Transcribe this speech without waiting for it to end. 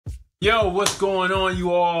Yo, what's going on,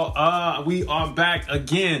 you all? We are back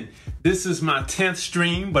again. This is my 10th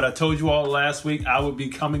stream, but I told you all last week I would be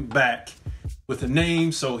coming back with a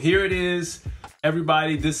name. So here it is.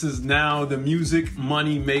 Everybody, this is now the Music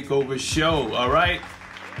Money Makeover show, all right?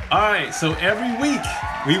 All right, so every week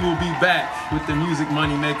we will be back with the Music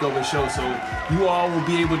Money Makeover show. So you all will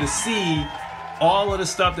be able to see all of the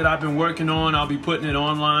stuff that I've been working on. I'll be putting it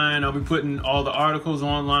online. I'll be putting all the articles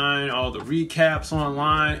online, all the recaps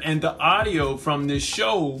online, and the audio from this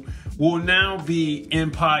show will now be in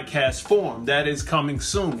podcast form. That is coming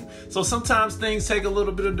soon. So sometimes things take a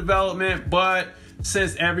little bit of development, but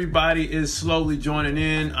since everybody is slowly joining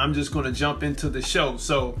in, I'm just going to jump into the show.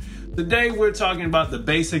 So today we're talking about the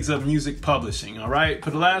basics of music publishing. All right. For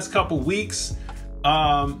the last couple weeks,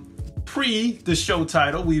 pre the show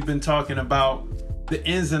title, we've been talking about the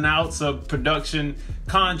ins and outs of production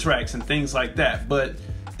contracts and things like that. But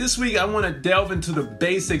this week I want to delve into the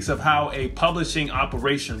basics of how a publishing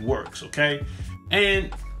operation works, okay? And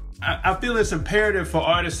I feel it's imperative for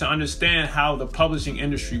artists to understand how the publishing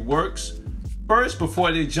industry works first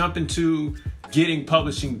before they jump into getting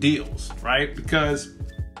publishing deals, right? Because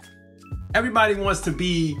everybody wants to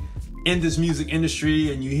be in this music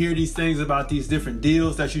industry, and you hear these things about these different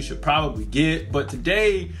deals that you should probably get. But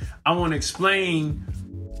today I want to explain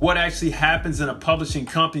what actually happens in a publishing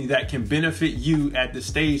company that can benefit you at the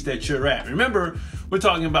stage that you're at. Remember, we're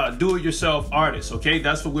talking about do-it-yourself artists, okay?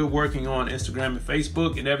 That's what we're working on Instagram and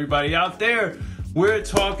Facebook, and everybody out there, we're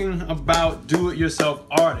talking about do-it-yourself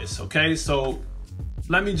artists, okay? So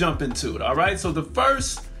let me jump into it, all right? So the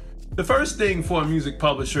first thing for a music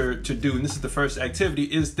publisher to do, and this is the first activity,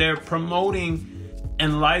 is they're promoting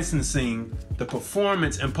and licensing the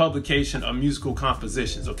performance and publication of musical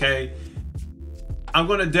compositions, okay? I'm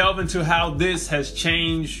going to delve into how this has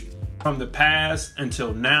changed from the past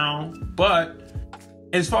until now, but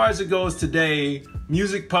as far as it goes today,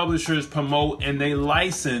 music publishers promote and they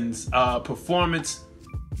license performance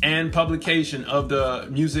and publication of the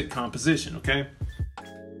music composition, okay?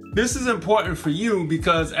 This is important for you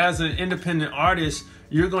because as an independent artist,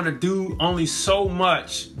 you're going to do only so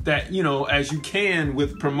much that, you know, as you can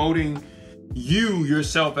with promoting you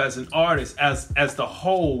yourself as an artist, as the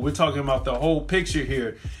whole. We're talking about the whole picture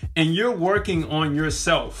here. And you're working on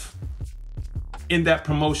yourself in that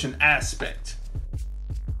promotion aspect.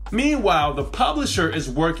 Meanwhile, the publisher is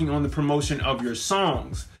working on the promotion of your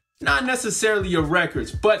songs, not necessarily your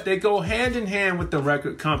records, but they go hand in hand with the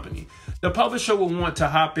record company. The publisher will want to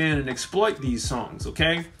hop in and exploit these songs,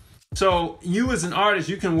 okay? So you as an artist,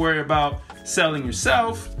 you can worry about selling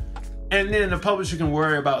yourself, and then the publisher can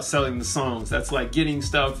worry about selling the songs. That's like getting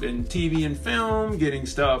stuff in TV and film, getting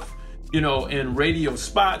stuff, you know, in radio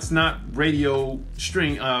spots, not radio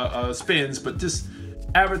string spins, but just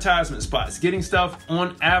advertisement spots, getting stuff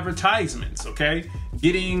on advertisements, okay?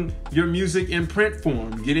 Getting your music in print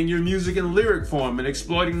form, getting your music in lyric form and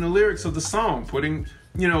exploiting the lyrics of the song, putting,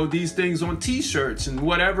 you know, these things on t-shirts and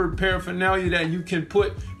whatever paraphernalia that you can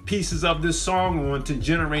put pieces of this song on to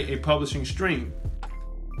generate a publishing stream.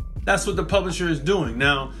 That's what the publisher is doing.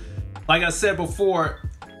 Now, like I said before,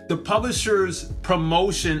 the publisher's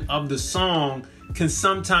promotion of the song can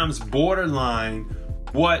sometimes borderline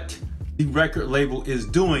what the record label is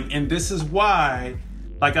doing. And this is why,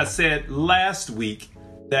 like I said last week,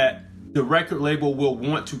 that the record label will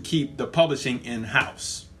want to keep the publishing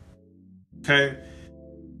in-house. Okay?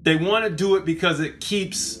 They want to do it because it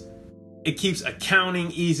keeps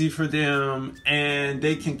accounting easy for them, and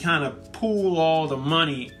they can kind of pool all the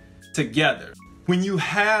money together. When you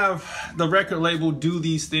have the record label do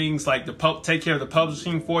these things like take care of the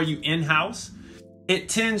publishing for you in-house, it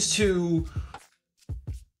tends to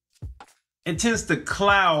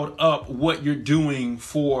cloud up what you're doing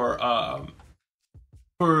for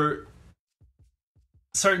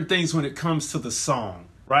certain things when it comes to the song,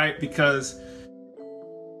 right? Because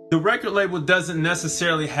the record label doesn't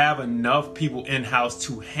necessarily have enough people in-house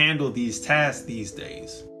to handle these tasks these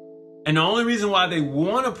days. And the only reason why they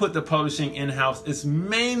want to put the publishing in-house is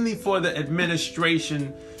mainly for the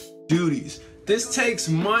administration duties. This takes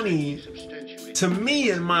money, to me,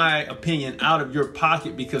 in my opinion, out of your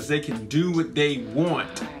pocket because they can do what they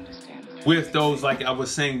want with those, like I was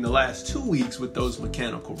saying the last 2 weeks, with those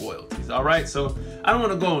mechanical royalties. All right, so I don't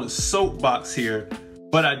want to go on a soapbox here,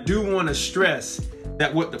 but I do want to stress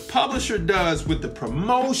that what the publisher does with the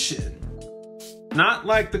promotion, not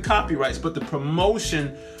like the copyrights, but the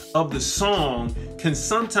promotion of the song can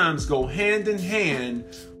sometimes go hand in hand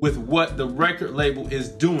with what the record label is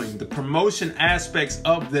doing. The promotion aspects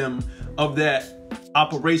of that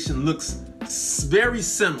operation looks very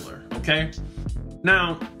similar, okay?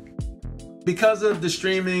 Now, because of the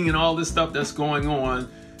streaming and all this stuff that's going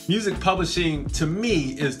on, music publishing to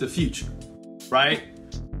me is the future, right?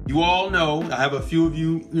 You all know, I have a few of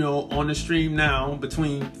you, on the stream now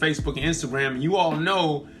between Facebook and Instagram, and you all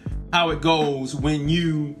know how it goes when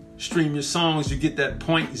you stream your songs. You get that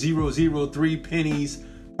 0.003 pennies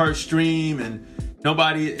per stream, and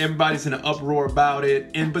everybody's in an uproar about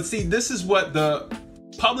it. But see, this is what the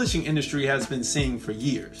publishing industry has been seeing for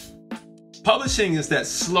years. Publishing is that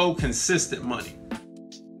slow, consistent money.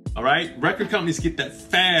 All right. Record companies get that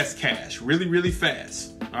fast cash, really, really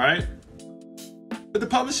fast. All right. But the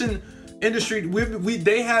publishing industry,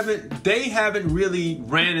 they haven't really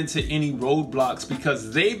ran into any roadblocks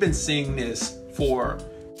because they've been seeing this for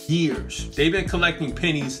years. They've been collecting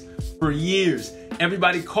pennies for years.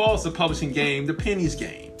 Everybody calls the publishing game the pennies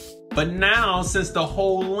game. But now, since the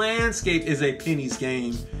whole landscape is a pennies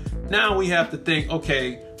game, now we have to think,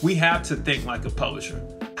 okay, we have to think like a publisher.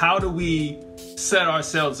 How do we set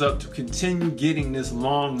ourselves up to continue getting this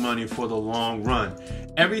long money for the long run?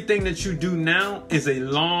 Everything that you do now is a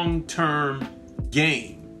long-term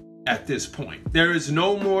game at this point. There is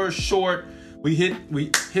no more short, we hit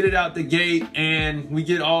it out the gate and we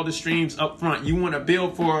get all the streams up front. You want to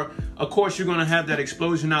build for, of course, you're going to have that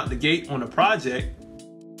explosion out the gate on a project,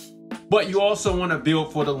 but you also want to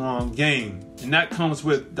build for the long game. And that comes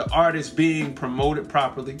with the artist being promoted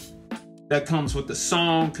properly. That comes with the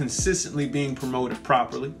song consistently being promoted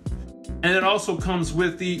properly. And it also comes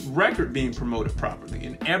with the record being promoted properly.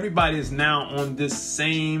 And everybody is now on this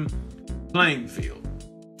same playing field.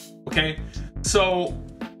 Okay? So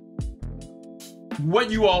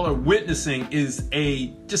what you all are witnessing is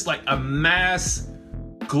just like a mass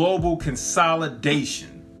global consolidation.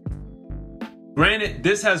 Granted,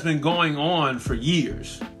 this has been going on for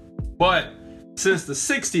years, but since the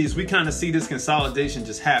 60s, we kind of see this consolidation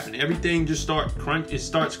just happen. Everything just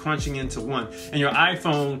starts crunching into one. And your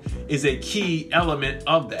iPhone is a key element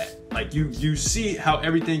of that. Like you see how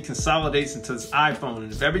everything consolidates into this iPhone.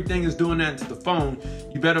 And if everything is doing that into the phone,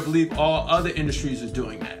 you better believe all other industries are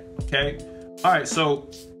doing that. Okay? All right, so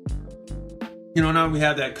now we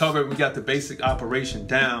have that covered. We got the basic operation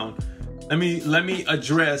down. Let me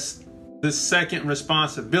address the second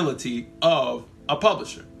responsibility of a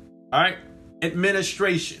publisher. All right?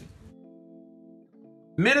 Administration.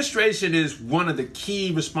 Administration is one of the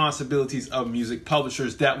key responsibilities of music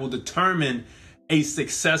publishers that will determine a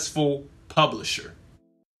successful publisher.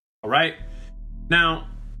 All right. Now,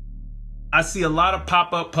 I see a lot of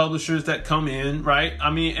pop-up publishers that come in, right?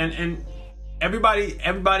 I mean, and everybody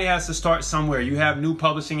has to start somewhere. You have new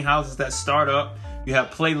publishing houses that start up. You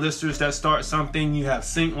have playlisters that start something. You have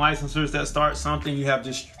sync licensors that start something. You have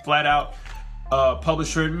just flat out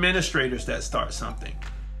publisher administrators that start something.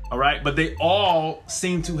 All right. But they all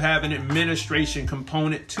seem to have an administration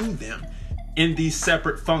component to them in these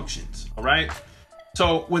separate functions. All right.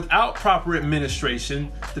 So without proper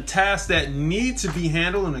administration, the tasks that need to be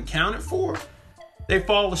handled and accounted for, they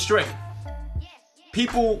fall astray.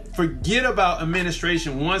 People forget about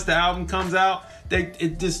administration once the album comes out.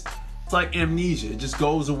 It's like amnesia. It just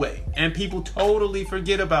goes away. And people totally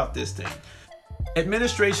forget about this thing.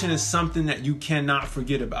 Administration is something that you cannot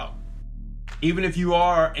forget about. Even if you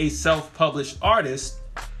are a self-published artist,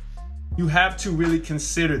 you have to really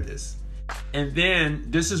consider this. And then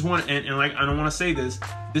this is one, and like, I don't want to say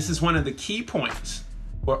this is one of the key points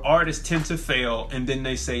where artists tend to fail. And then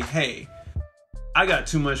they say, hey, I got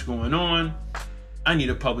too much going on. I need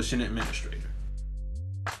a publishing administrator.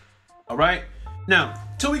 All right. Now,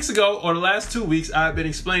 2 weeks ago, or the last 2 weeks, I've been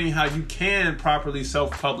explaining how you can properly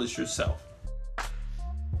self-publish yourself.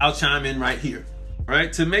 I'll chime in right here. All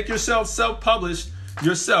right. To make yourself self-published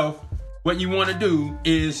yourself, what you want to do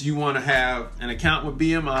is you want to have an account with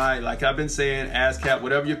BMI, like I've been saying, ASCAP,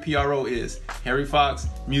 whatever your PRO is, Harry Fox,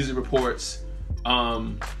 Music Reports,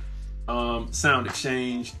 Sound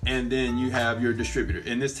Exchange, and then you have your distributor.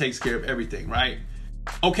 And this takes care of everything, right?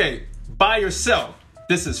 Okay, by yourself,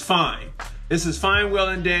 this is fine. This is fine, well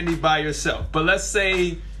and dandy by yourself. But let's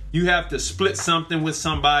say you have to split something with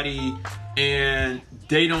somebody and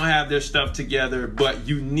they don't have their stuff together, but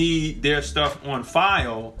you need their stuff on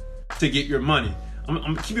file to get your money. I'm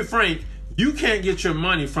gonna keep it frank. You can't get your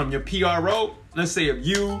money from your PRO. Let's say if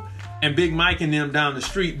you and Big Mike and them down the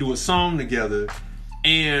street do a song together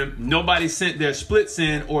and nobody sent their splits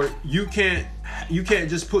in, or you can't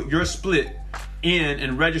just put your split in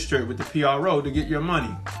and register it with the PRO to get your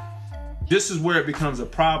money. This is where it becomes a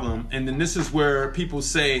problem. And then this is where people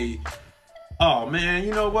say, oh man,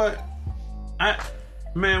 you know what?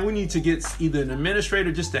 We need to get either an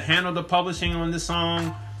administrator just to handle the publishing on this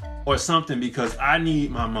song or something, because I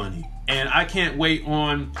need my money. And I can't wait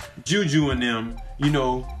on Juju and them, you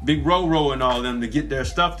know, Big Roro and all of them to get their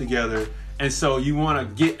stuff together. And so you want to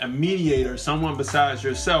get a mediator, someone besides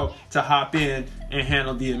yourself, to hop in and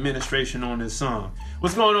handle the administration on this song.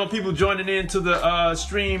 What's going on, people joining in to the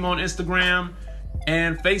stream on Instagram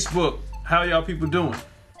and Facebook? How y'all people doing?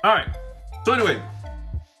 All right. So anyway,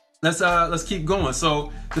 let's keep going.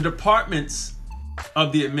 So the departments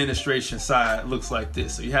of the administration side looks like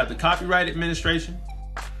this. So you have the copyright administration,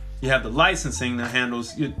 you have the licensing that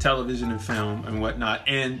handles your television and film and whatnot,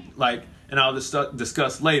 and I'll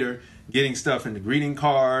discuss later, getting stuff into greeting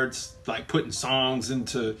cards, like putting songs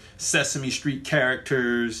into Sesame Street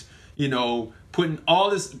characters, you know, putting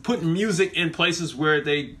music in places where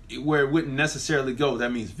it wouldn't necessarily go.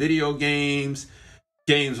 That means video games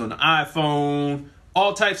on the iPhone,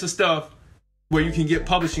 all types of stuff where you can get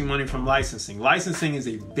publishing money from licensing. Licensing is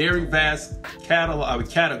a very vast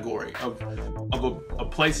category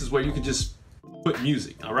of places where you can just put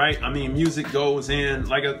music. All right, I mean, music goes in,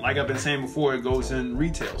 like I've been saying before, it goes in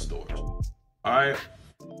retail stores. All right,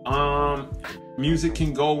 music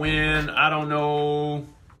can go in, I don't know,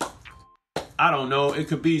 it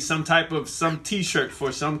could be some t-shirt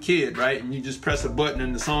for some kid, right? And you just press a button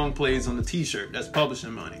and the song plays on the t-shirt. That's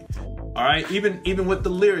publishing money. All right, even with the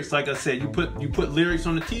lyrics, like I said, you put lyrics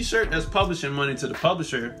on the t-shirt, that's publishing money to the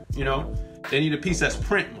publisher. You know, they need a piece that's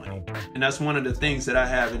print money, and that's one of the things that I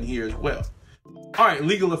have in here as well. All right,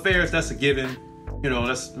 legal affairs, that's a given. You know,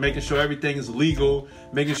 that's making sure everything is legal,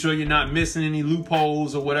 making sure you're not missing any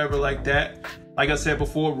loopholes or whatever like that. Like I said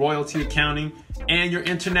before, royalty accounting, and your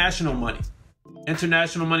international money.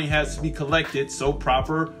 International money has to be collected, so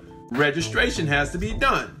proper registration has to be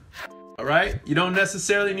done. All right, you don't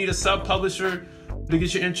necessarily need a sub-publisher to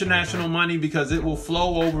get your international money because it will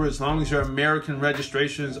flow over as long as your American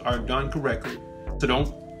registrations are done correctly. So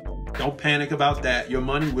don't panic about that. Your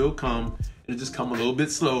money will come. It'll just come a little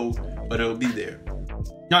bit slow, but it'll be there.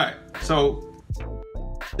 All right, so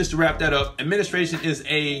just to wrap that up, administration is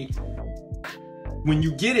when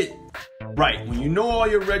you get it right, when you know all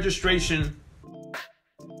your registration,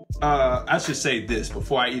 I should say this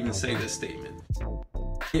before I even say this statement.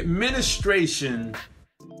 Registration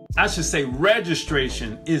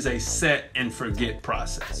is a set and forget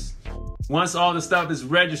process. Once all the stuff is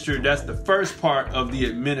registered, that's the first part of the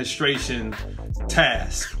administration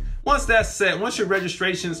task. Once that's set, once your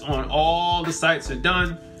registrations on all the sites are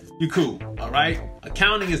done, you're cool, all right?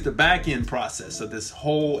 Accounting is the back end process of this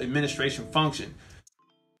whole administration function.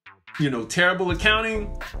 You know, terrible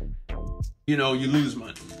accounting, you know, you lose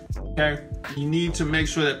money, okay? You need to make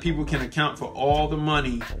sure that people can account for all the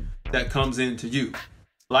money that comes into you.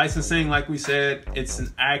 Licensing, like we said, it's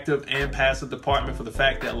an active and passive department for the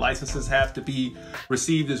fact that licenses have to be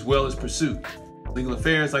received as well as pursued. Legal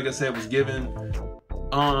affairs, like I said, was given.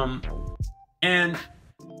 And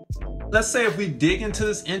let's say if we dig into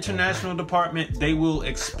this international department, they will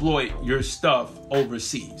exploit your stuff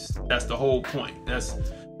overseas. That's the whole point. That's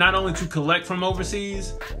not only to collect from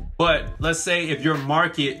overseas, but let's say if your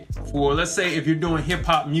market let's say if you're doing hip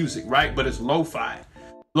hop music, right? But it's lo-fi.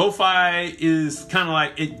 Lo-fi is kind of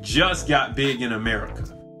like, it just got big in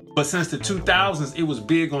America. But since the 2000s, it was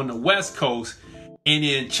big on the West Coast and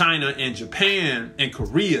in China and Japan and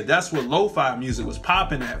Korea. That's where lo-fi music was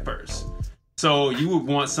popping at first. So you would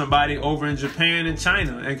want somebody over in Japan and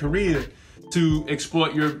China and Korea to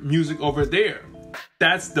exploit your music over there.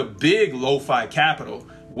 That's the big lo-fi capital,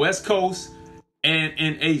 West Coast and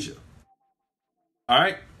in Asia. All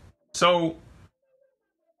right. So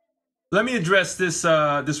let me address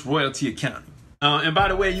this royalty accounting. And by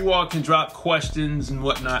the way, you all can drop questions and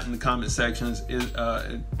whatnot in the comment sections.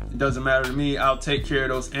 It doesn't matter to me. I'll take care of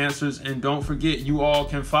those answers. And don't forget, you all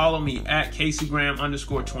can follow me at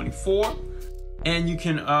CaseyGraham_24. And you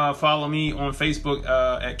can follow me on Facebook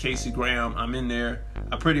at Casey Graham. I'm in there.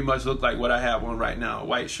 I pretty much look like what I have on right now, a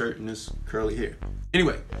white shirt and this curly hair.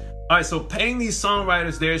 Anyway, all right, so paying these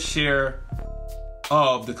songwriters their share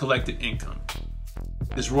of the collected income.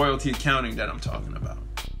 This royalty accounting that I'm talking about.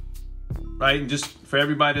 Right? And just for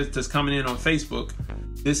everybody that's coming in on Facebook,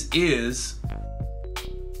 this is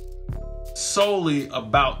solely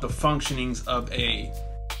about the functionings of a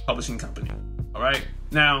publishing company. All right?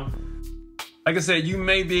 Now, like I said, you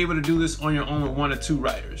may be able to do this on your own with one or two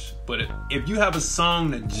writers. But if you have a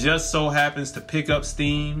song that just so happens to pick up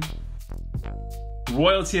steam,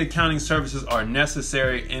 royalty accounting services are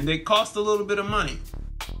necessary and they cost a little bit of money.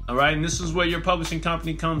 All right, and this is where your publishing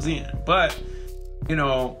company comes in. But, you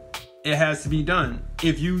know, it has to be done.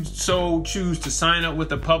 If you so choose to sign up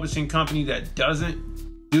with a publishing company that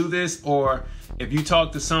doesn't do this, or if you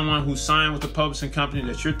talk to someone who signed with a publishing company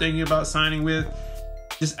that you're thinking about signing with,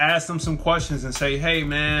 just ask them some questions and say, hey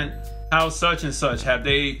man, how's such and such? Have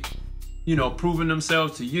they, proven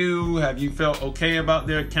themselves to you? Have you felt okay about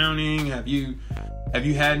their accounting? Have you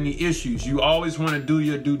had any issues? You always want to do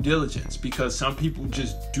your due diligence, because some people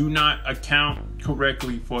just do not account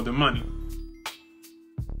correctly for the money.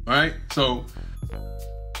 All right, so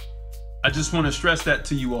I just want to stress that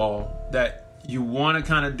to you all, that you want to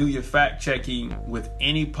kind of do your fact checking with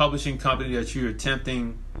any publishing company that you're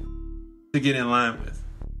attempting to get in line with.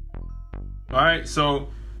 All right, so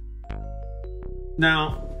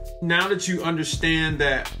now that you understand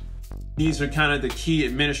that these are kind of the key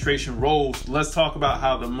administration roles, let's talk about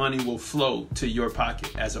how the money will flow to your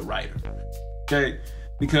pocket as a writer. Okay,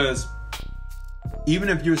 because even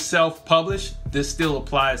if you're self-published, this still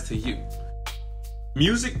applies to you.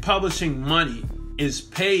 Music publishing money is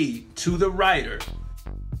paid to the writer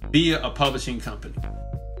via a publishing company.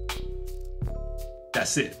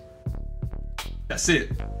 That's it. That's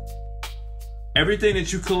it. Everything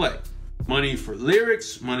that you collect, money for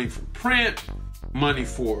lyrics, money for print, money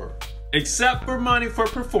for, except for money for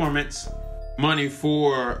performance, money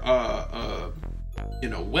for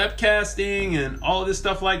webcasting and all of this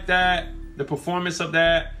stuff like that, the performance of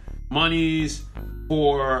that, monies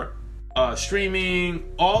for streaming,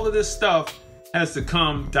 all of this stuff has to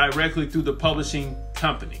come directly through the publishing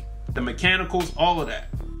company. The mechanicals, all of that.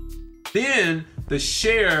 Then the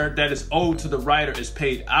share that is owed to the writer is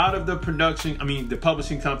paid out of the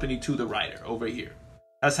publishing company to the writer over here.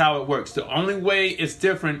 That's how it works. The only way it's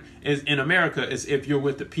different is in America is if you're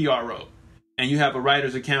with the PRO and you have a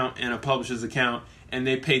writer's account and a publisher's account and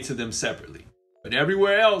they pay to them separately. But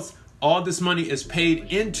everywhere else, all this money is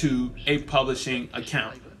paid into a publishing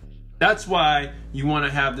account. That's why you want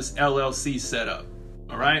to have this LLC set up.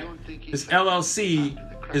 All right. This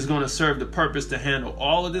LLC is going to serve the purpose to handle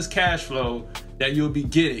all of this cash flow that you'll be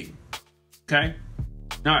getting. Okay.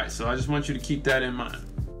 All right. So I just want you to keep that in mind.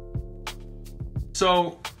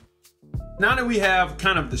 So now that we have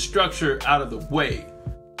kind of the structure out of the way,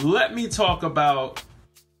 let me talk about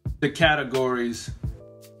the categories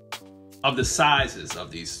of the sizes of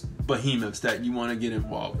these behemoths that you want to get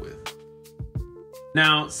involved with.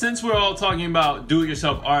 Now, since we're all talking about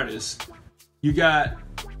do-it-yourself artists, you got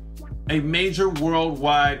a major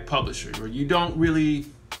worldwide publisher where you don't really,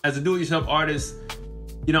 as a do-it-yourself artist,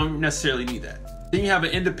 you don't necessarily need that. Then you have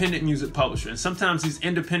an independent music publisher, and sometimes these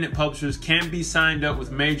independent publishers can be signed up with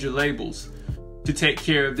major labels to take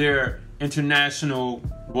care of their international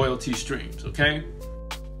royalty streams, okay?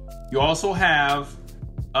 You also have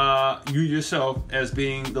you yourself as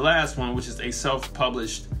being the last one, which is a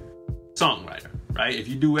self-published songwriter, right? If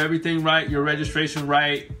you do everything right, your registration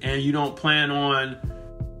right, and you don't plan on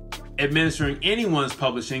administering anyone's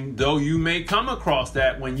publishing, though you may come across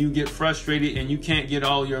that when you get frustrated and you can't get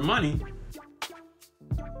all your money,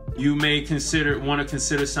 you may want to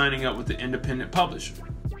consider signing up with the independent publisher,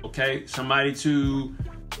 okay? Somebody to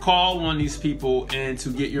call on these people and to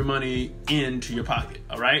get your money into your pocket,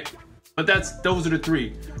 all right? But those are the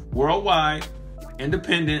three: worldwide,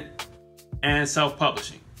 independent, and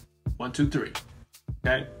self-publishing. 1, 2, 3.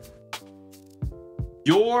 Okay.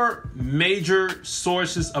 Your major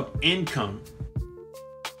sources of income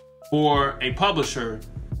for a publisher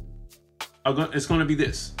it's going to be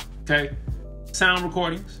this. Okay. Sound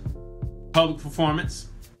recordings, public performance,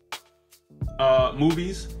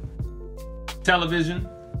 movies, television,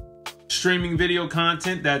 streaming video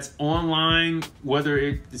content that's online, whether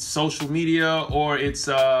it's social media or it's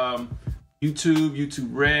YouTube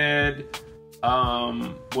Red,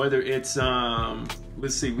 whether it's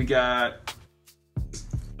let's see, we got,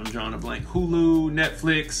 I'm drawing a blank, Hulu,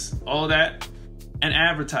 Netflix, all of that, and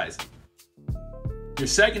advertising. Your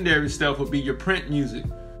secondary stuff would be your print music,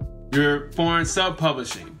 your foreign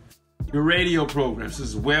sub-publishing, your radio programs.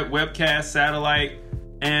 This is webcast, satellite,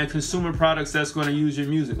 and consumer products that's going to use your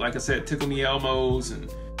music. Like I said, Tickle Me Elmos and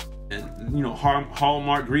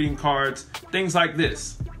Hallmark greeting cards, things like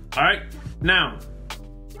this. All right. Now,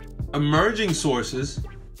 emerging sources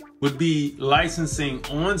would be licensing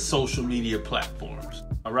on social media platforms.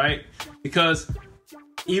 All right. Because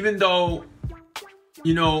even though,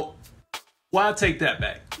 I'll take that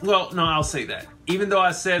back. Well, no, I'll say that. Even though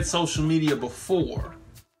I said social media before,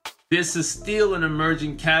 this is still an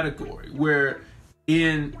emerging category where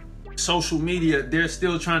in social media, they're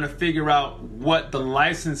still trying to figure out what the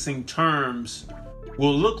licensing terms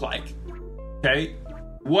will look like. Okay.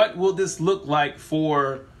 What will this look like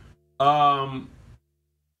for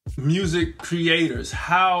music creators?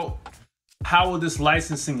 How will this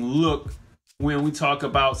licensing look when we talk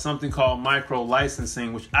about something called micro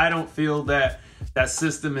licensing, which I don't feel that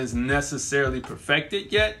system is necessarily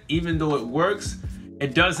perfected yet, even though it works.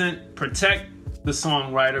 It doesn't protect the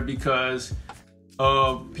songwriter because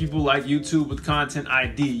of people like YouTube with Content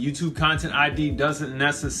ID. YouTube Content ID doesn't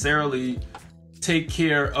necessarily take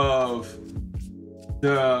care of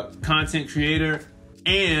the content creator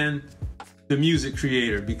and the music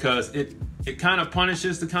creator, because it kind of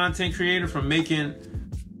punishes the content creator from making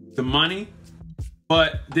the money,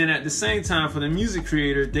 but then at the same time for the music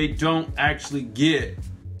creator, they don't actually get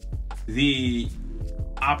the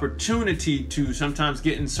opportunity to sometimes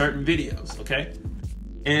get in certain videos, okay?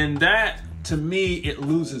 And that, to me, it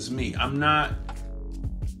loses me.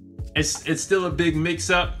 It's still a big mix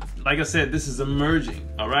up. Like I said, this is emerging,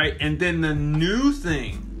 all right? And then the new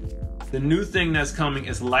thing that's coming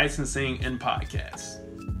is licensing and podcasts.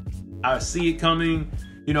 I see it coming.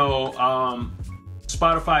 You know,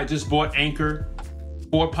 Spotify just bought Anchor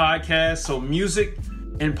for podcasts. So music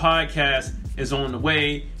and podcast is on the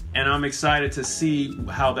way, and I'm excited to see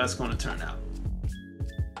how that's going to turn out.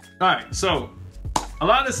 All right, so a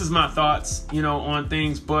lot of this is my thoughts, you know, on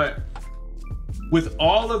things, but with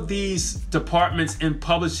all of these departments and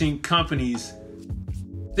publishing companies,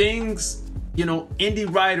 things, you know,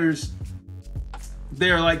 indie writers,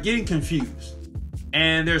 they're like getting confused.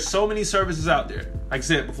 And there's so many services out there. Like I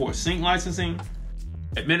said before, sync licensing,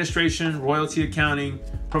 administration, royalty accounting,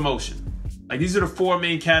 promotion. Like these are the four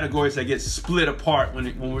main categories that get split apart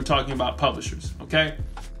when we're talking about publishers, okay?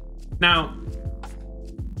 Now,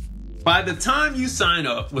 by the time you sign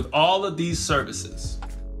up with all of these services,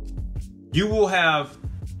 you will have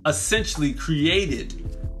essentially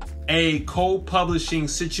created a co-publishing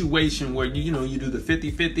situation where you do the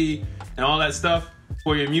 50-50 and all that stuff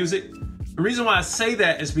for your music. The reason why I say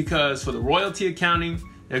that is because for the royalty accounting,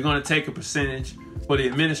 they're going to take a percentage. For the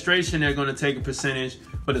administration, they're going to take a percentage.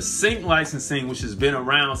 For the sync licensing, which has been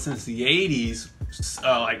around since the 80s,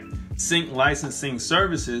 like sync licensing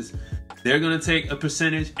services, they're going to take a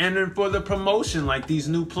percentage. And then for the promotion, like these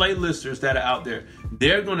new playlisters that are out there,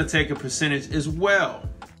 they're going to take a percentage as well.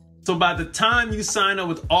 So by the time you sign up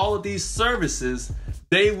with all of these services,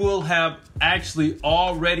 they will have actually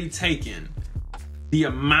already taken the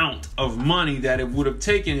amount of money that it would have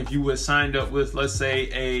taken if you were signed up with, let's say,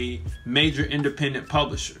 a major independent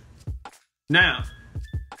publisher. Now,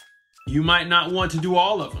 you might not want to do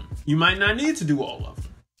all of them. You might not need to do all of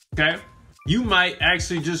them, okay? You might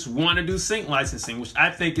actually just want to do sync licensing, which I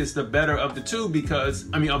think is the better of the two because,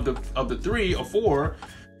 of the three or four,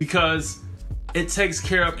 because it takes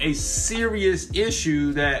care of a serious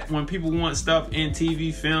issue that when people want stuff in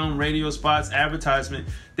TV, film, radio spots, advertisement,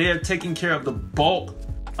 they have taken care of the bulk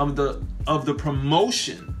of the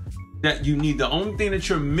promotion that you need. The only thing that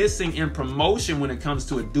you're missing in promotion when it comes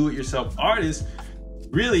to a do-it-yourself artist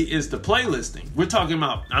really is the playlisting. We're talking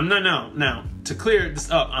about, now to clear this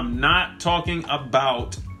up, I'm not talking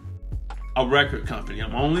about a record company.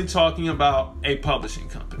 I'm only talking about a publishing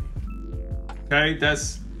company. Okay,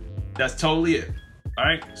 that's totally it. All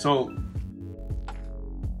right, so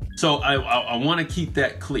I want to keep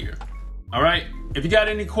that clear. All right, if you got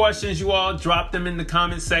any questions, you all drop them in the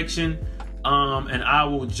comment section, and I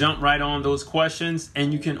will jump right on those questions.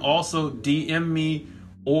 And you can also DM me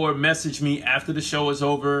or message me after the show is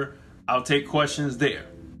over. I'll take questions there.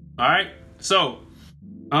 All right, so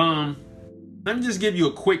let me just give you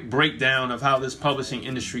a quick breakdown of how this publishing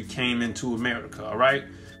industry came into America. All right,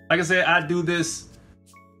 like I said, I do this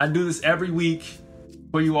every week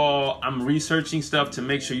for you all. I'm researching stuff to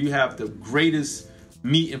make sure you have the greatest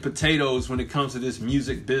meat and potatoes when it comes to this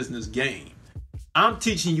music business game. I'm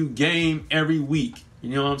teaching you game every week.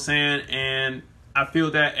 You know what I'm saying? And I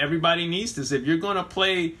feel that everybody needs this. If you're going to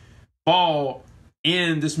play ball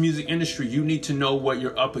in this music industry, you need to know what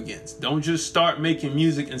you're up against. Don't just start making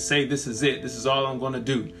music and say, this is it. This is all I'm going to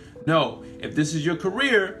do. No, if this is your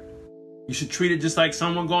career, you should treat it just like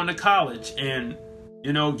someone going to college and,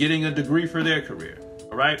 getting a degree for their career.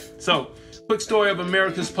 All right. So quick story of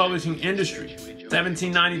America's publishing industry.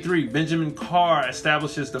 1793, Benjamin Carr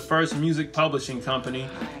establishes the first music publishing company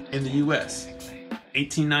in the U.S.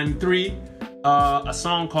 1893, a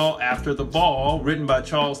song called After the Ball, written by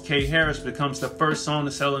Charles K. Harris, becomes the first song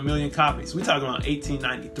to sell 1 million copies. We're talking about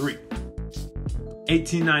 1893.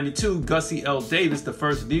 1892, Gussie L. Davis, the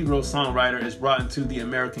first Negro songwriter, is brought into the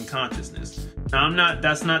American consciousness. Now,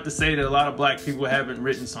 that's not to say that a lot of black people haven't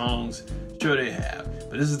written songs. Sure they have.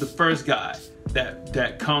 But this is the first guy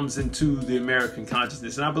that comes into the American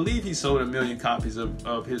consciousness. And I believe he sold 1 million copies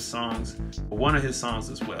of his songs, or one of his songs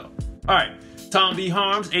as well. All right. Tom B.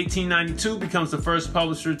 Harms, 1892, becomes the first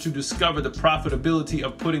publisher to discover the profitability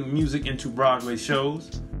of putting music into Broadway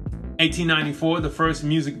shows. 1894, the first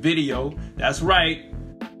music video. That's right.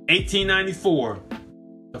 1894,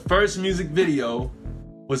 the first music video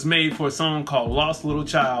was made for a song called Lost Little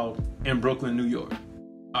Child in Brooklyn, New York.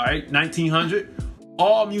 All right, 1900,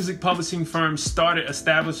 all music publishing firms started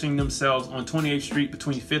establishing themselves on 28th Street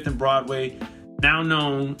between 5th and Broadway, now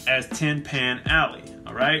known as Tin Pan Alley.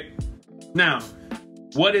 All right, now,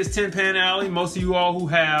 what is Tin Pan Alley? Most of you all who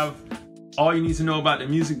have all you need to know about the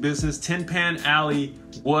music business, Tin Pan Alley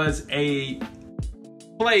was a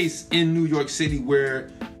place in New York City where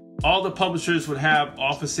all the publishers would have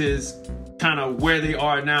offices kind of where they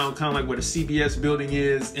are now, kind of like where the CBS building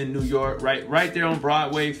is in New York, right there on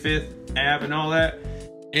Broadway, 5th Ave and all that.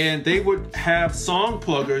 And they would have song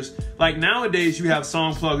pluggers. Like nowadays you have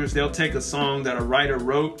song pluggers, they'll take a song that a writer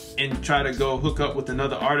wrote and try to go hook up with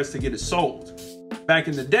another artist to get it sold. Back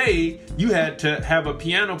in the day, you had to have a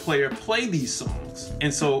piano player play these songs.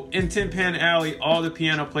 And so in Tin Pan Alley, all the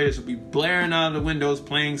piano players would be blaring out of the windows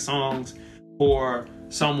playing songs for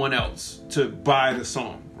someone else to buy the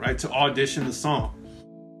song, right? To audition the song.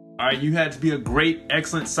 All right, you had to be a great,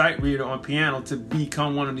 excellent sight reader on piano to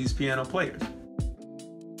become one of these piano players.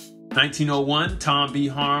 1901, Tom B.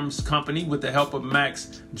 Harm's company, with the help of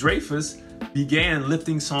Max Dreyfus, began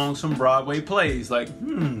lifting songs from Broadway plays. Like,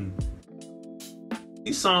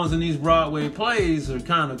 these songs in these Broadway plays are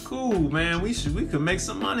kind of cool, man. We could make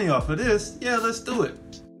some money off of this. Yeah, let's do it.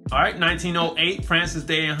 All right, 1908, Francis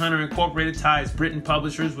Day and Hunter Incorporated ties Britain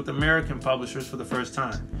publishers with American publishers for the first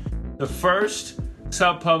time. The first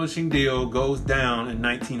self-publishing deal goes down in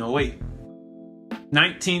 1908.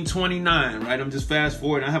 1929, right? I'm just fast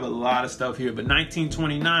forwarding. I have a lot of stuff here, but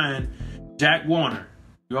 1929, Jack Warner.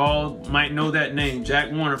 You all might know that name,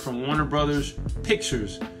 Jack Warner from Warner Brothers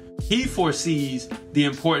Pictures. He foresees the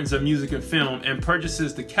importance of music and film and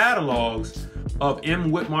purchases the catalogs of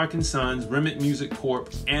M. Whitmark & Sons, Remit Music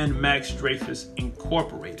Corp., and Max Dreyfus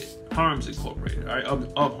Incorporated, Harms Incorporated, all right,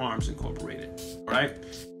 of Harms Incorporated, all right?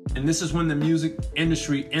 And this is when the music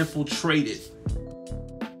industry infiltrated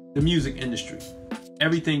the music industry.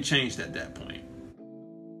 Everything changed at that point.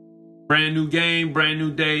 Brand new game, brand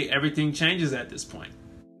new day, everything changes at this point,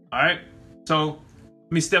 all right? So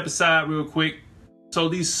let me step aside real quick. So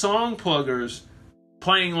these song pluggers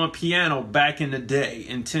playing on piano back in the day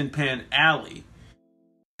in Tin Pan Alley,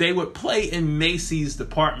 they would play in Macy's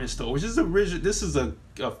department store, which is this is a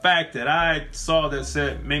fact that I saw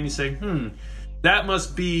that made me say, that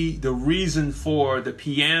must be the reason for the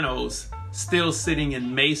pianos still sitting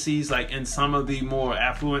in Macy's, like in some of the more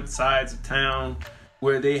affluent sides of town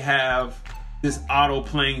where they have this auto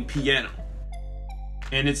playing piano.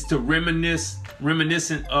 And it's to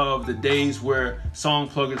reminiscent of the days where song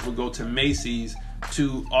pluggers would go to Macy's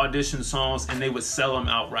to audition songs and they would sell them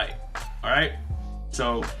outright. All right,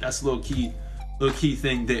 so that's a little key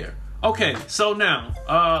thing there. Okay, so now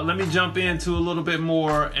let me jump into a little bit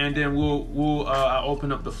more, and then I'll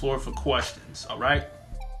open up the floor for questions. All right.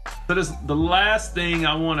 So the last thing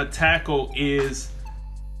I want to tackle is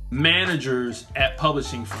managers at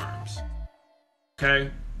publishing firms.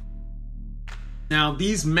 Okay. Now,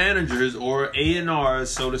 these managers, or A&Rs,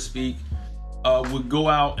 so to speak, would go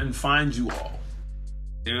out and find you all.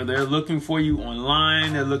 They're looking for you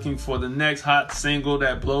online. They're looking for the next hot single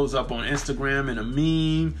that blows up on Instagram in a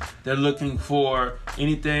meme. They're looking for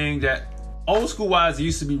anything that, old school wise, it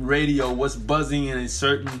used to be radio, what's buzzing in a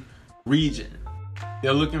certain region.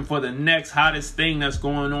 They're looking for the next hottest thing that's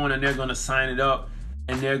going on, and they're going to sign it up,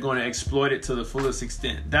 and they're going to exploit it to the fullest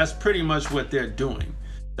extent. That's pretty much what they're doing.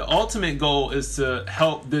 The ultimate goal is to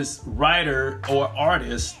help this writer or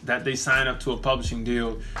artist that they sign up to a publishing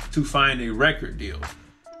deal to find a record deal.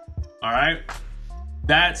 All right?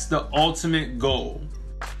 That's the ultimate goal,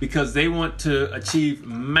 because they want to achieve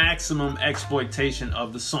maximum exploitation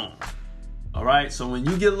of the song. All right? So when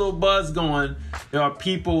you get a little buzz going, there are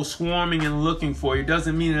people swarming and looking for you. It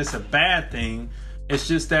doesn't mean it's a bad thing. It's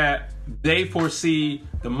just that they foresee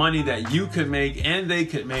the money that you could make and they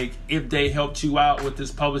could make if they helped you out with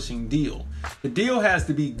this publishing deal. The deal has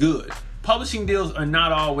to be good. Publishing deals are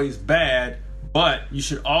not always bad, but you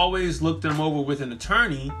should always look them over with an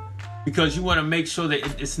attorney, because you want to make sure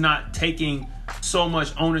that it's not taking so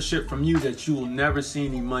much ownership from you that you will never see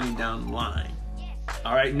any money down the line.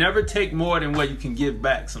 All right, never take more than what you can give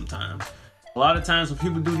back sometimes. A lot of times when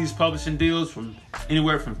people do these publishing deals from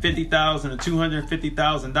anywhere from $50,000 to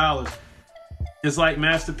 $250,000, it's like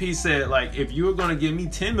Master P said, like, if you're going to give me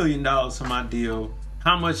 $10 million for my deal,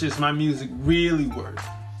 how much is my music really worth?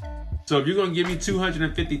 So if you're going to give me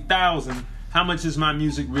 $250,000, how much is my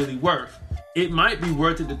music really worth? It might be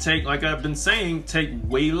worth it to take, like I've been saying, take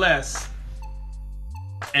way less,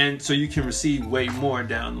 and so you can receive way more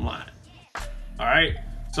down the line. All right,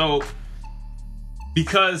 so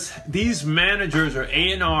Because these managers or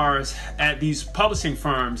A&Rs at these publishing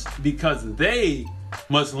firms, because they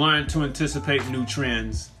must learn to anticipate new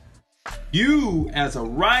trends. You as a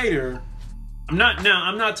writer, I'm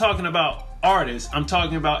not talking about artists, I'm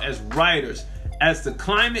talking about as writers. As the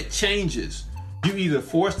climate changes, you either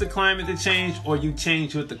force the climate to change or you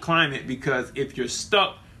change with the climate, because if you're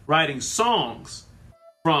stuck writing songs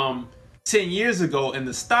from 10 years ago in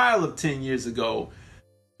the style of 10 years ago,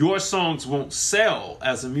 your songs won't sell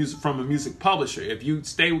as from a music publisher. If you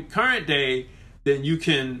stay with current day, then you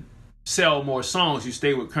can sell more songs. You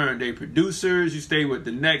stay with current day producers, you stay with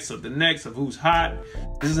the next of who's hot.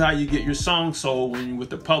 This is how you get your song sold when you're with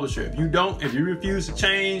the publisher. If you refuse to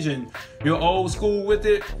change and you're old school with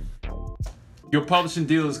it, your publishing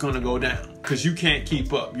deal is going to go down because you can't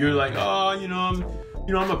keep up. You're like, oh,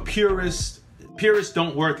 I'm a purist. Purists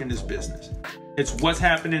don't work in this business. It's what's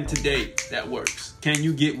happening today that works. Can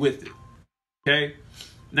you get with it? Okay.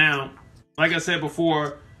 Now, like I said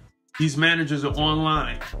before, these managers are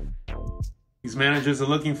online. These managers are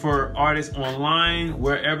looking for artists online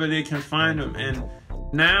wherever they can find them. And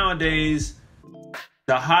nowadays,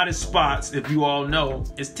 the hottest spots, if you all know,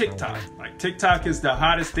 is TikTok. Like TikTok is the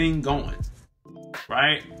hottest thing going,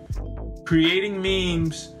 right? Creating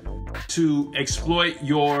memes to exploit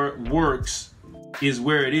your works is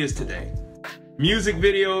where it is today. Music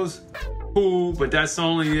videos, cool, but that's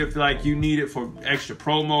only if like you need it for extra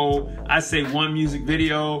promo. I say one music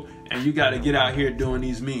video and you got to get out here doing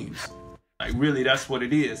these memes. Like really, that's what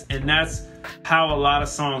it is. And that's how a lot of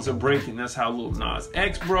songs are breaking. That's how Lil Nas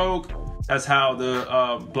X broke. That's how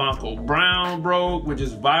the Blanco Brown broke, which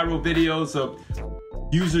is viral videos of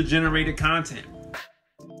user-generated content.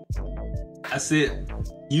 That's it.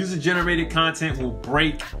 User-generated content will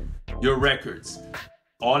break your records.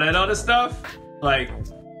 All that other stuff, like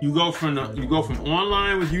you go from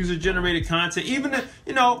online with user-generated content. Even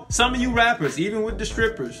some of you rappers, even with the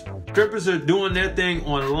strippers are doing their thing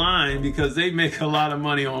online because they make a lot of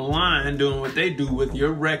money online doing what they do with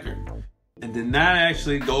your record. And then that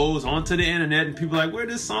actually goes onto the internet and people are like, where's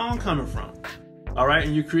this song coming from? All right,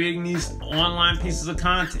 and you're creating these online pieces of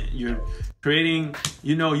content. You're creating,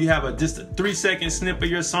 you have just a 3-second snip of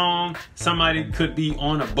your song. Somebody could be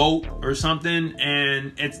on a boat or something,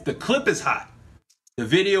 and the clip is hot. The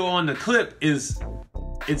video on the clip it's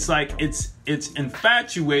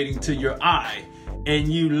infatuating to your eye, and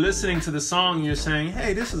you listening to the song, you're saying,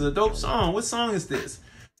 hey, this is a dope song. What song is this?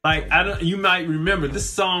 Like, you might remember this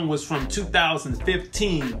song was from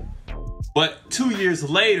 2015, but 2 years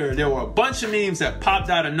later, there were a bunch of memes that popped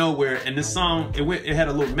out of nowhere, and this song, it had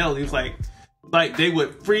a little melody. It was like they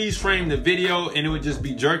would freeze frame the video, and it would just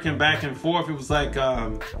be jerking back and forth. It was like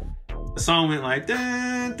the song went like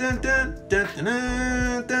dun, dun, dun, dun,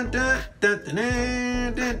 dun, dun, dun, dun, dun, dun,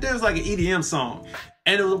 dun. It was like an EDM song,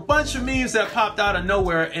 and there was a bunch of memes that popped out of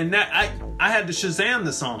nowhere, and that I had to Shazam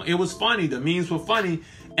the song. It was funny. The memes were funny,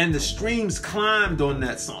 and the streams climbed on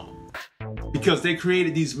that song because they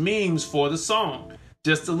created these memes for the song,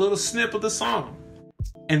 just a little snip of the song.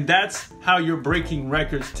 And that's how you're breaking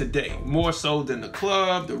records today, more so than the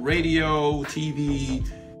club, the radio, TV.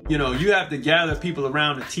 You have to gather people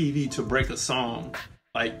around the TV to break a song.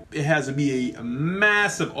 Like, it has to be a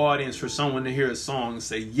massive audience for someone to hear a song and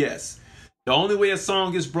say yes. The only way a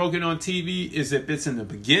song gets broken on TV is if it's in the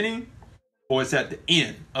beginning or it's at the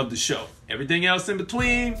end of the show. Everything else in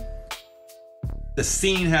between, the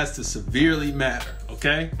scene has to severely matter,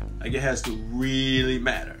 okay? Like, it has to really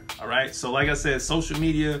matter, all right? So like I said, social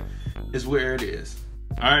media is where it is,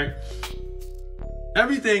 all right?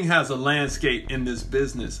 Everything has a landscape in this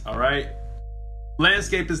business, all right?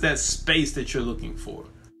 Landscape is that space that you're looking for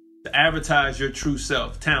to advertise your true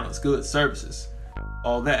self, talents, goods, services,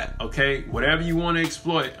 all that, okay? Whatever you want to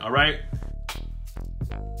exploit, all right?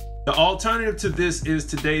 The alternative to this is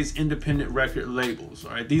today's independent record labels,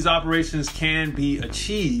 all right? These operations can be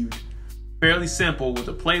achieved fairly simple with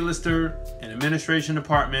a playlister, an administration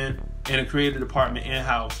department, and a creative department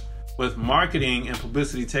in-house, with marketing and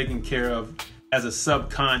publicity taken care of as a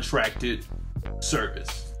subcontracted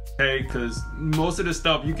service, okay? Because most of the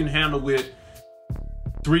stuff you can handle with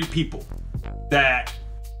 3 people that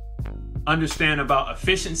understand about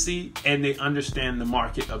efficiency and they understand the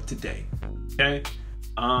market of today, okay?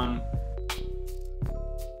 I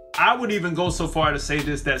would even go so far to say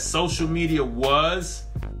this, that social media was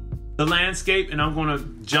the landscape, and I'm going to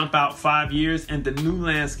jump out 5 years, and the new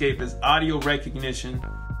landscape is audio recognition,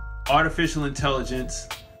 artificial intelligence,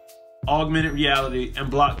 augmented reality,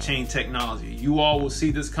 and blockchain technology. You all will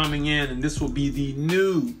see this coming in, and this will be the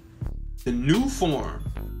new form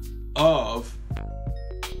of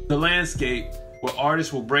the landscape where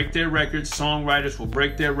artists will break their records, songwriters will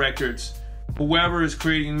break their records. Whoever is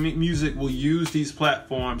creating music will use these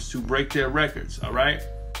platforms to break their records, all right?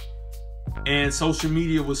 And social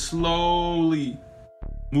media will slowly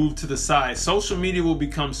move to the side. Social media will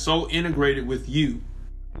become so integrated with you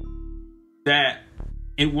that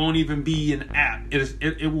it won't even be an app.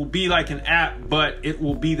 It will be like an app, but it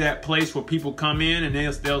will be that place where people come in and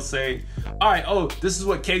they'll say, all right, oh, this is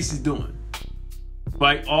what Casey's doing.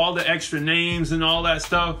 Like all the extra names and all that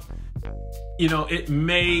stuff, you know, it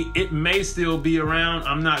may still be around.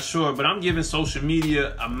 I'm not sure, but I'm giving social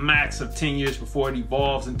media a max of 10 years before it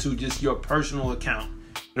evolves into just your personal account.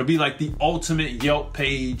 It'll be like the ultimate Yelp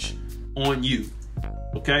page on you.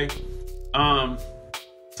 Okay.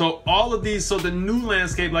 So all of these, so the new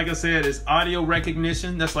landscape, like I said, is audio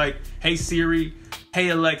recognition. That's like, hey Siri, hey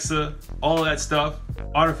Alexa, all that stuff.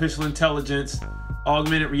 Artificial intelligence,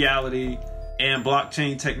 augmented reality, and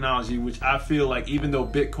blockchain technology, which I feel like even though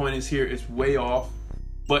Bitcoin is here, it's way off,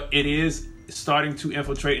 but it is starting to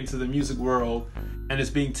infiltrate into the music world and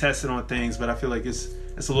it's being tested on things, but I feel like it's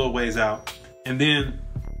a little ways out. And then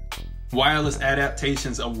wireless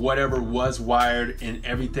adaptations of whatever was wired and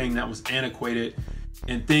everything that was antiquated,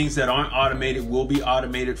 and things that aren't automated will be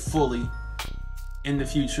automated fully in the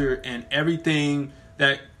future, and everything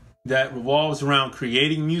that revolves around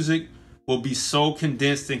creating music will be so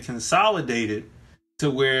condensed and consolidated to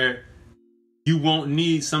where you won't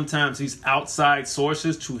need sometimes these outside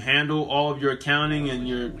sources to handle all of your accounting and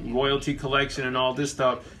your royalty collection and all this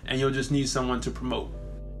stuff, and you'll just need someone to promote.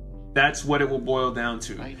 That's what it will boil down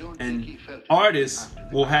to. And artists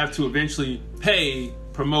will have to eventually pay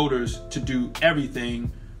promoters to do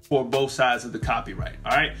everything for both sides of the copyright.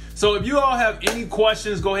 All right. So if you all have any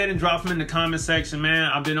questions, go ahead and drop them in the comment section,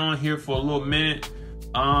 man. I've been on here for a little minute.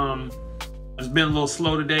 It's been a little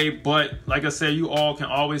slow today, but like I said, you all can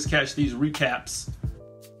always catch these recaps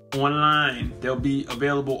online. They'll be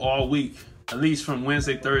available all week, at least from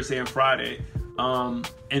Wednesday, Thursday, and Friday. And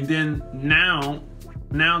then now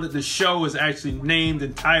that the show is actually named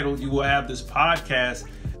and titled, you will have this podcast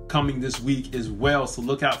coming this week as well, so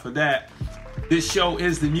look out for that. This show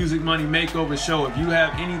is the Music Money Makeover Show. If you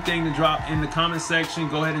have anything to drop in the comment section,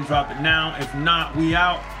 go ahead and drop it now. If not, we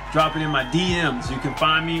out. Drop it in my DMs. You can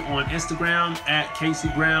find me on Instagram at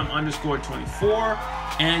CaseyGraham_24,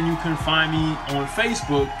 and you can find me on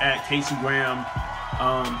Facebook at Casey Graham.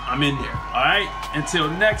 I'm in there. All right. Until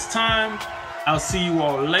next time, I'll see you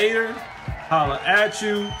all later. Holla at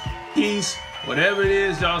you. Peace. Whatever it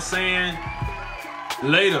is y'all saying.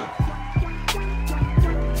 Later.